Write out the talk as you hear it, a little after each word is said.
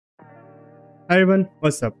Hi everyone,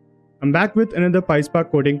 what's up? I'm back with another Pyspark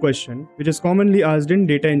coding question which is commonly asked in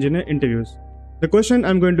data engineer interviews. The question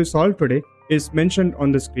I'm going to solve today is mentioned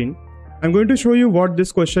on the screen. I'm going to show you what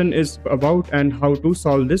this question is about and how to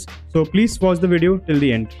solve this, so please watch the video till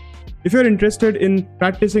the end. If you're interested in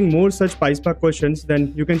practicing more such Pyspark questions,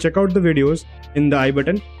 then you can check out the videos in the I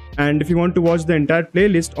button, and if you want to watch the entire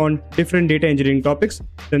playlist on different data engineering topics,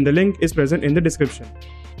 then the link is present in the description.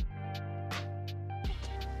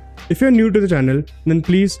 If you're new to the channel, then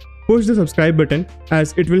please push the subscribe button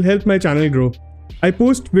as it will help my channel grow. I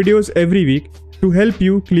post videos every week to help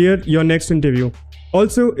you clear your next interview.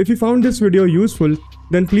 Also, if you found this video useful,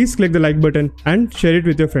 then please click the like button and share it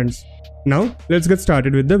with your friends. Now, let's get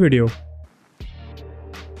started with the video.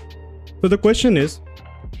 So the question is,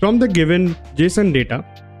 from the given JSON data,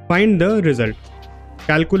 find the result.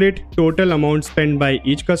 Calculate total amount spent by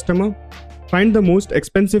each customer. Find the most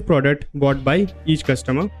expensive product bought by each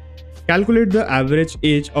customer. Calculate the average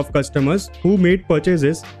age of customers who made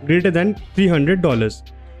purchases greater than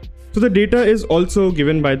 $300. So the data is also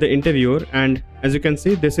given by the interviewer, and as you can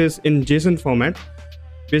see, this is in JSON format,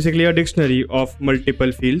 basically a dictionary of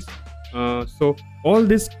multiple fields. So all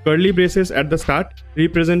these curly braces at the start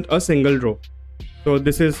represent a single row. So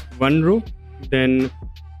this is one row, then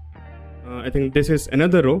I think this is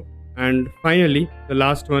another row, and finally the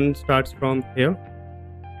last one starts from here.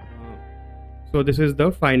 So this is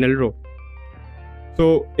the final row.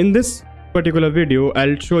 So in this particular video,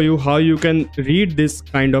 I'll show you how you can read this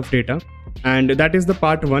kind of data, and that is the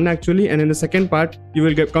part 1 actually, and in the second part you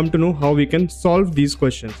will come to know how we can solve these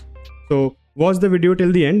questions. So watch the video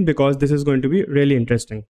till the end because this is going to be really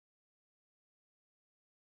interesting.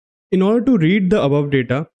 In order to read the above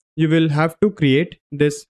data, you will have to create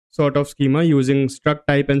this sort of schema using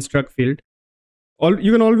StructType and StructField.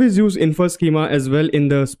 You can always use infer schema as well in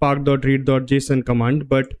the spark.read.json command,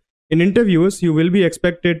 but in interviews you will be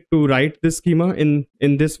expected to write this schema in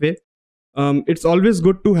this way. It's always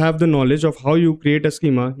good to have the knowledge of how you create a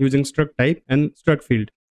schema using StructType and StructField.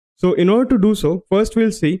 So in order to do so, first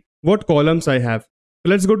we'll see what columns I have.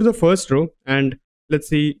 So let's go to the first row and let's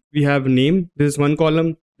see, we have name, this is one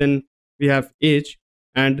column, then we have age,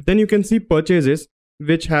 and then you can see purchases,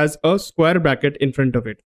 which has a square bracket in front of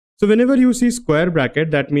it. So whenever you see square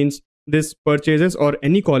bracket, that means this purchases or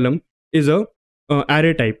any column is a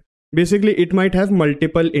array type. Basically, it might have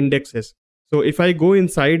multiple indexes. So if I go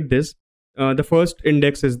inside this, the first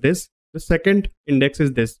index is this, the second index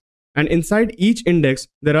is this, and inside each index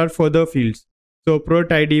there are further fields. So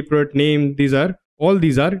product ID, product name, all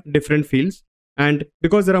these are different fields, and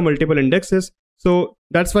because there are multiple indexes, so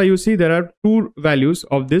that's why you see there are 2 values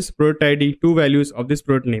of this product ID, 2 values of this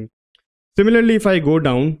product name. Similarly, if I go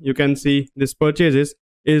down, you can see this purchases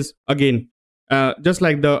is again, just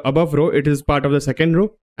like the above row, it is part of the second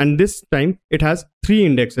row, and this time it has 3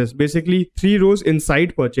 indexes, basically 3 rows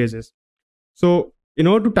inside purchases. So in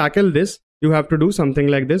order to tackle this, you have to do something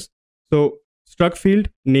like this. So StructField,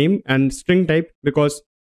 name and string type, because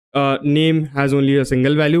name has only a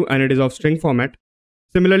single value and it is of string format.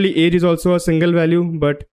 Similarly, age is also a single value,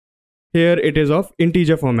 but here it is of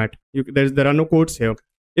integer format. There are no quotes here.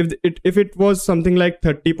 If it was something like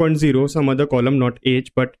 30.0, some other column, not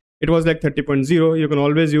age, but it was like 30.0, you can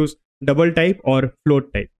always use double type or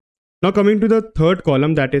float type. Now coming to the third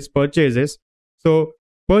column, that is purchases. So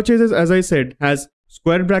purchases, as I said, has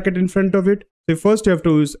square bracket in front of it. So first you have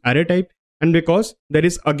to use array type, and because there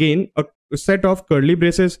is again a set of curly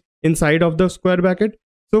braces inside of the square bracket,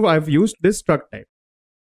 so I've used this struct type.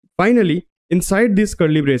 Finally, inside these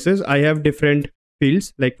curly braces, I have different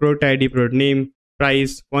fields like product ID, product name,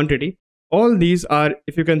 price, quantity. All these are,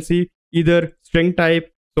 if you can see, either string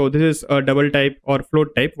type, so this is a double type, or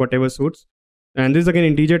float type, whatever suits, and this is again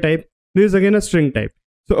integer type, this is again a string type.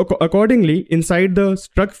 So accordingly, inside the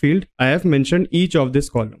struct field, I have mentioned each of this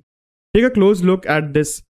column. Take a close look at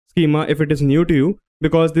this schema if it is new to you,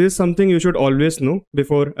 because this is something you should always know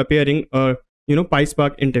before appearing a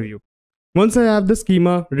Pyspark interview. Once I have the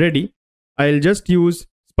schema ready, I'll just use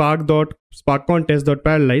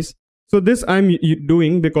spark.sparkContest.parallelize. So this I'm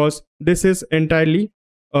doing because this is entirely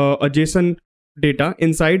a JSON data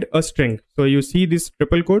inside a string. So you see these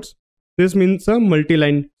triple quotes. This means a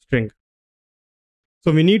multi-line string.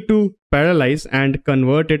 So we need to parallelize and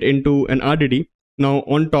convert it into an RDD. Now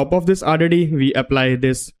on top of this RDD, we apply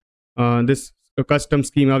this custom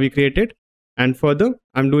schema we created. And further,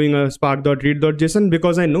 I'm doing a spark.read.json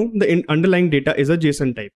because I know the underlying data is a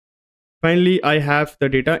JSON type. Finally, I have the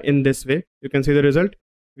data in this way. You can see the result.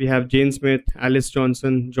 We have Jane Smith, Alice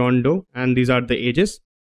Johnson, John Doe, and these are the ages.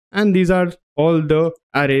 And these are all the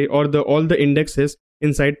array or all the indexes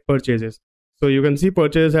inside purchases. So you can see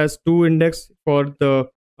purchase has 2 index for the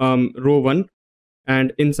row 1,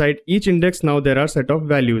 and inside each index now there are set of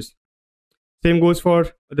values. Same goes for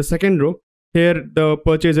the second row. Here the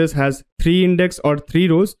purchases has 3 index or 3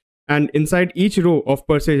 rows, and inside each row of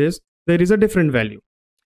purchases there is a different value.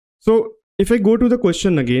 So if I go to the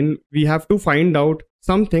question again, we have to find out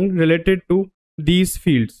something related to these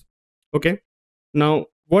fields. Okay. Now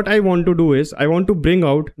what I want to do is I want to bring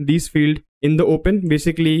out these fields in the open,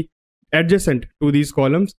 basically adjacent to these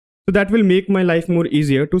columns. So that will make my life more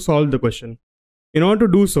easier to solve the question. In order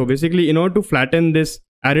to do so, basically in order to flatten this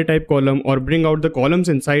array type column or bring out the columns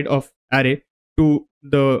inside of array to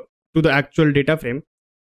the actual data frame,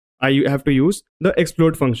 I have to use the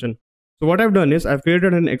explode function. So what I've done is I've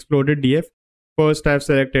created an exploded df. First I've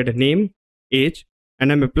selected name, age,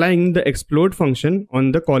 and I'm applying the explode function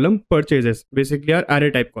on the column purchases, basically our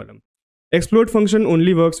array type column. Explode function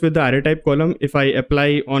only works with the array type column. If I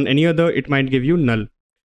apply on any other, it might give you null.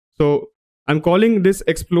 So I'm calling this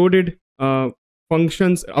exploded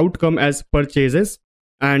functions outcome as purchases,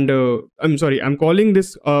 and I'm calling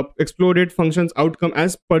this exploded functions outcome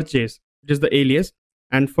as purchase, which is the alias.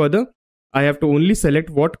 And further, I have to only select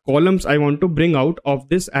what columns I want to bring out of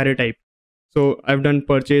this array type. So I've done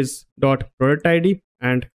purchase.product ID,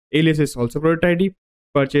 and alias is also product ID.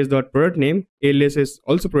 Purchase.product name, alias is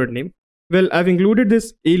also product name. Well, I've included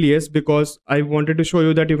this alias because I wanted to show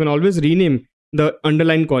you that you can always rename the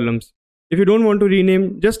underlying columns. If you don't want to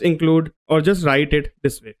rename, just include or just write it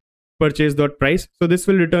this way: purchase.price. So this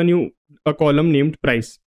will return you a column named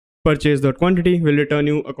price. Purchase.quantity will return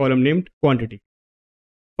you a column named quantity.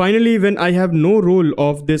 Finally, when I have no role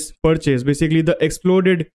of this purchase, basically the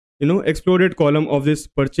exploded column of this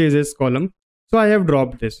purchases column, so I have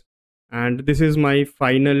dropped this, and this is my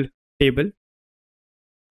final table.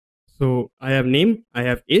 So I have name, I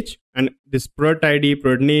have age, and this product ID,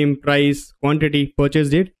 product name, price, quantity, purchase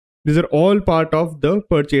date. These are all part of the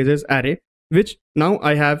purchases array, which now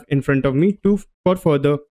I have in front of me for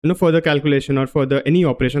further calculation or further any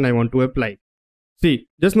operation I want to apply. See,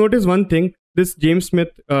 just notice one thing, this James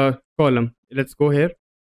Smith column. Let's go here.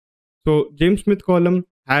 So James Smith column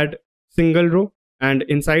had single row, and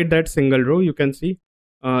inside that single row you can see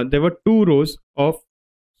there were 2 rows of,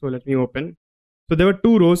 so let me open. So there were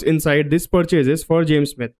 2 rows inside this purchases for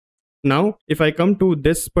James Smith. Now if I come to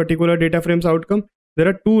this particular data frame's outcome, there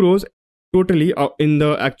are 2 rows totally in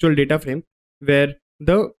the actual data frame where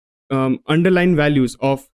the underlying values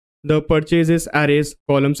of the purchases arrays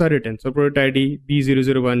columns are written. So product ID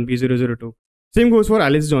B001, B002. Same goes for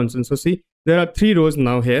Alice Johnson. So see, there are 3 rows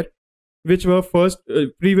now here which were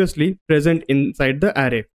previously present inside the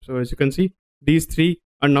array. So as you can see, these 3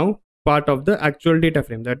 are now part of the actual data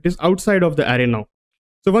frame that is outside of the array now.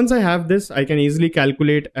 So once I have this, I can easily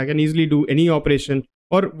calculate, I can easily do any operation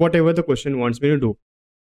or whatever the question wants me to do.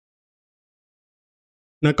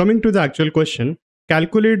 Now coming to the actual question,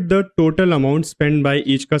 calculate the total amount spent by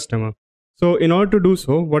each customer. So in order to do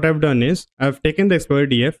so, what I've done is I've taken the explorer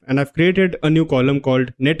df and I've created a new column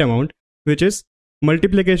called net amount, which is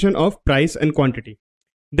multiplication of price and quantity.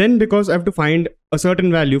 Then because I have to find a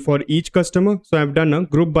certain value for each customer, so I've done a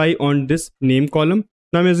group by on this name column.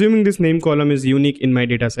 Now I'm assuming this name column is unique in my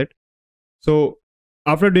dataset. So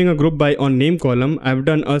after doing a group by on name column, I've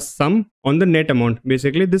done a sum on the net amount.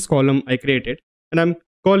 Basically this column I created, and I'm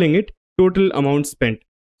calling it total amount spent.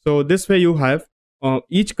 So this way you have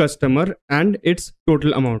each customer and its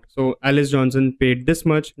total amount. So Alice Johnson paid this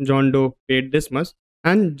much, John Doe paid this much,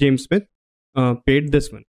 and James Smith paid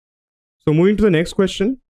this one. So moving to the next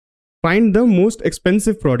question, find the most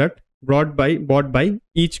expensive product bought by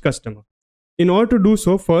each customer. In order to do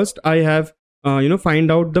so, first I have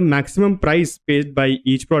find out the maximum price paid by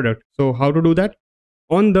each product. So how to do that?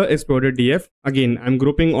 On the exploded df, again I'm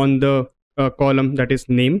grouping on the column that is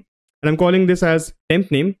name, and I'm calling this as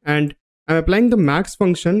temp name, and I'm applying the max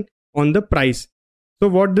function on the price. So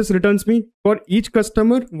what this returns me, for each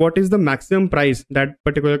customer, what is the maximum price that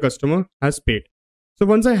particular customer has paid. So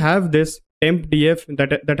once I have this temp df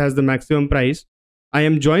that has the maximum price, I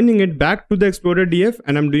am joining it back to the explorer df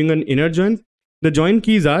and I'm doing an inner join. The join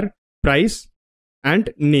keys are price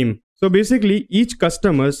and name. So basically each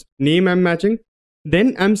customer's name I'm matching.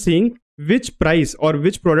 Then I'm seeing which price or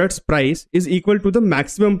which product's price is equal to the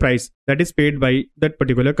maximum price that is paid by that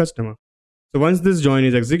particular customer. So once this join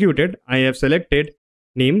is executed, I have selected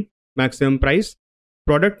name, maximum price,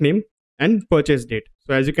 product name, and purchase date.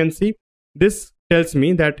 So as you can see, this tells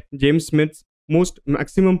me that James Smith's most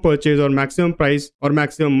maximum purchase or maximum price or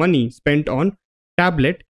maximum money spent on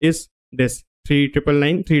tablet is this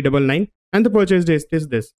 399, and the purchase date is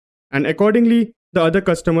this. And accordingly, the other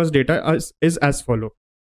customers' data is as follow.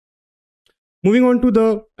 Moving on to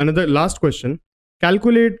the another last question.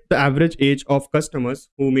 Calculate the average age of customers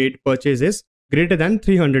who made purchases greater than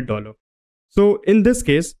 $300. So in this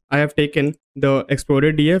case, I have taken the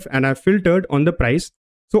Explorer DF and I've filtered on the price.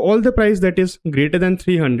 So all the price that is greater than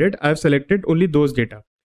 300, I've selected only those data.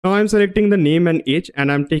 Now I'm selecting the name and age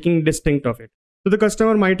and I'm taking distinct of it. So the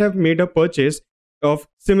customer might have made a purchase of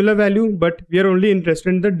similar value, but we are only interested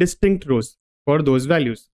in the distinct rows for those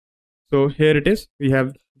values. So here it is. We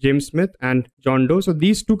have James Smith and John Doe. So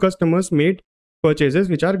these two customers made purchases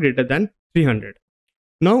which are greater than 300.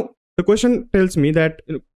 Now the question tells me that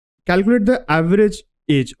calculate the average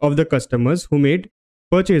age of the customers who made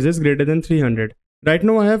purchases greater than 300. Right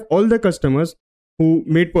now I have all the customers who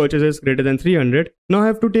made purchases greater than 300. Now I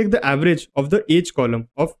have to take the average of the age column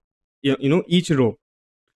of each row.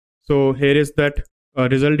 So here is that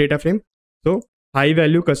result data frame. So high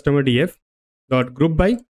value customer DF dot group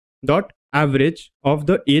by dot average of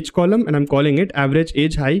the age column, and I'm calling it average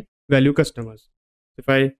age high value customers. If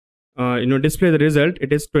I display the result,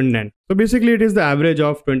 it is 29. So basically it is the average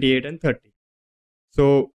of 28 and 30.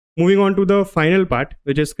 So moving on to the final part,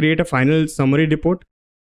 which is create a final summary report.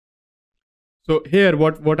 So here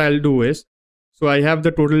what I'll do is, so I have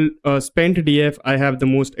the total spent DF, I have the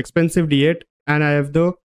most expensive DF, and I have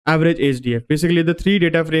the average age DF. Basically the three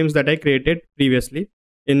data frames that I created previously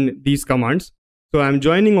in these commands. So I'm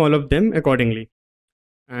joining all of them accordingly.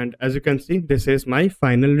 And as you can see, this is my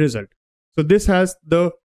final result. So this has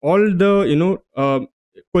all the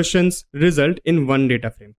questions result in one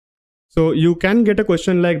data frame. So you can get a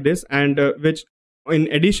question like this, and which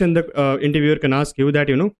in addition the interviewer can ask you that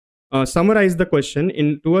summarize the question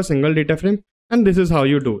into a single data frame, and this is how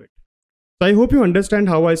you do it. So I hope you understand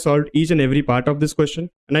how I solved each and every part of this question,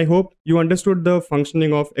 and I hope you understood the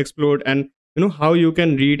functioning of Explode and how you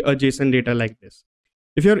can read a JSON data like this.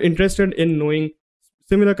 If you're interested in knowing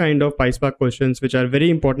similar kind of Pyspark questions which are very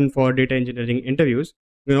important for data engineering interviews,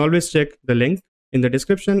 you can always check the link in the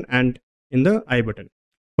description and in the I button.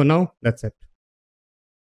 For now, that's it.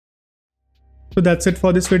 So that's it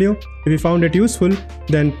for this video. If you found it useful,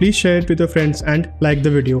 then please share it with your friends and like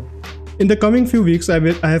the video. In the coming few weeks, I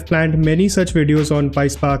have planned many such videos on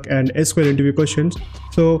Pyspark and SQL interview questions.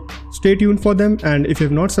 So stay tuned for them, and if you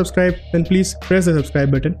have not subscribed, then please press the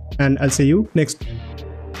subscribe button, and I'll see you next time.